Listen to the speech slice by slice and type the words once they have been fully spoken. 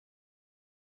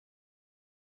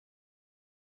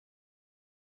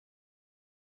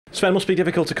Sven, must be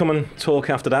difficult to come and talk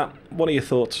after that. What are your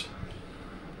thoughts?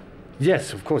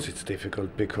 Yes, of course it's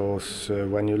difficult, because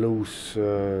when you lose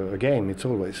a game, it's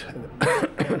always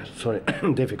sorry,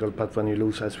 difficult. But when you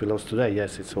lose, as we lost today,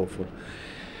 yes, it's awful.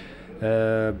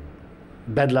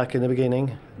 Bad luck in the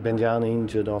beginning. Benjani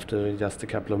injured after just a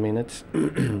couple of minutes.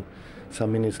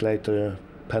 Some minutes later,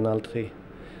 penalty,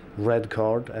 red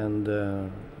card,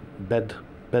 and bad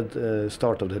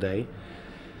start of the day.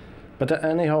 But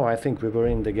anyhow, I think we were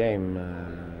in the game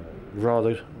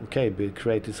rather okay. We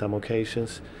created some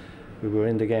occasions. We were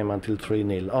in the game until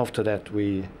 3-0. After that,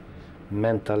 we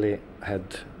mentally had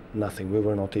nothing. We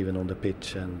were not even on the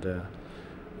pitch, and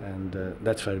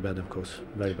that's very bad, of course,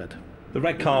 very bad. The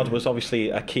red card was obviously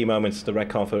a key moment, the red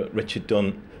card for Richard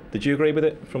Dunn. Did you agree with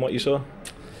it from what you saw?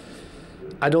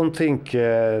 I don't think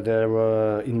there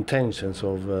were intentions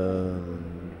of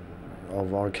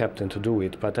our captain to do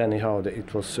it, but anyhow,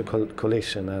 it was a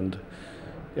collision, and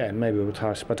yeah, maybe a bit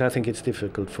harsh. But I think it's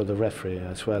difficult for the referee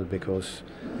as well, because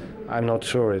I'm not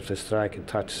sure if the striker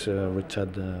touched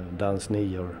Richard Dunn's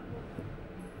knee, or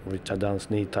Richard Dunn's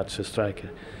knee touched the striker.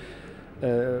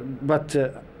 But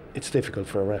it's difficult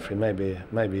for a referee.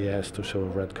 Maybe he has to show a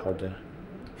red card there.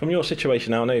 From your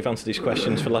situation now, I know you've answered these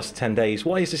questions for the last 10 days.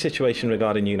 What is the situation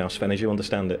regarding you now, Sven, as you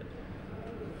understand it?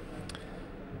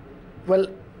 Well,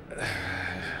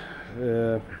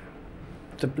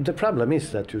 the problem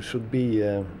is that you should be.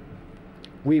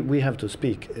 We have to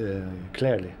speak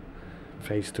clearly,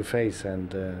 face to face,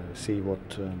 and see what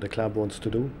the club wants to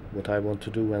do, what I want to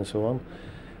do, and so on.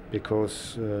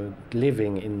 Because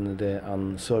living in the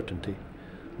uncertainty,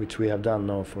 which we have done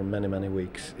now for many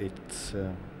weeks, it's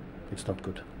not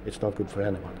good. It's not good for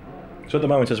anyone. So at the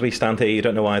moment, as we stand here, you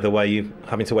don't know either way. You're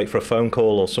having to wait for a phone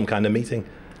call or some kind of meeting?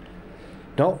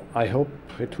 No, I hope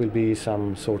it will be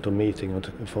some sort of meeting or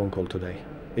a phone call today.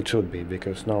 It should be,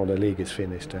 because now the league is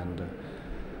finished, and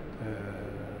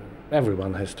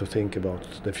everyone has to think about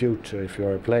the future. If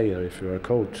you're a player, if you're a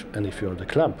coach, and if you're the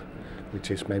club,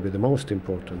 which is maybe the most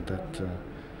important, that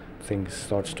things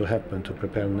starts to happen to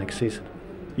prepare next season.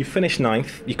 You finished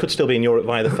 9th. You could still be in Europe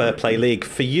via the Fair Play League.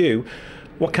 For you,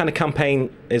 what kind of campaign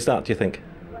is that, do you think?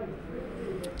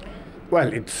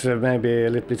 Well, it's maybe a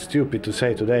little bit stupid to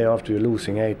say today after you're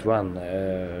losing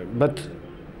 8-1, but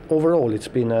overall it's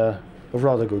been a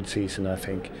rather good season, I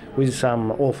think, with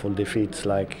some awful defeats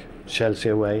like Chelsea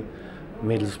away,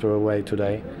 Middlesbrough away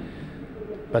today,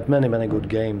 but many good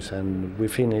games, and we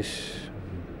finish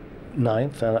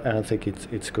 9th, and I think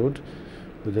it's good,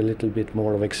 with a little bit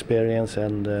more of experience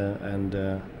and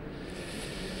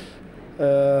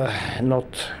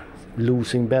not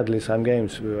losing badly some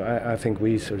games. I think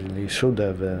we certainly should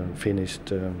have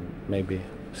finished maybe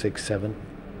 6, 7,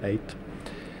 8.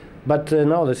 But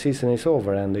now the season is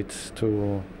over, and it's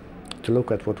to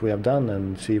look at what we have done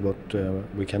and see what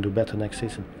we can do better next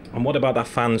season. And what about that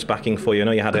fans backing for you? I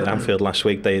know you had it at Anfield last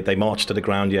week. They marched to the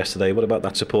ground yesterday. What about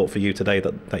that support for you today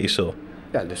that you saw?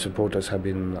 Yeah, the supporters have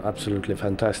been absolutely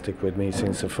fantastic with me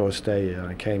since the first day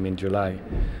I came in July,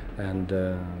 and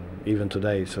even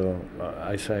today. So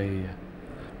I say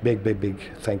big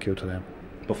thank you to them.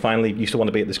 But finally, you still want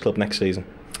to be at this club next season?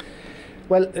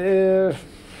 Well,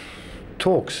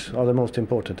 talks are the most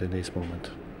important in this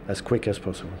moment, as quick as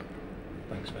possible.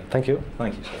 Thanks, man. Thank you.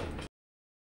 Thank you, sir.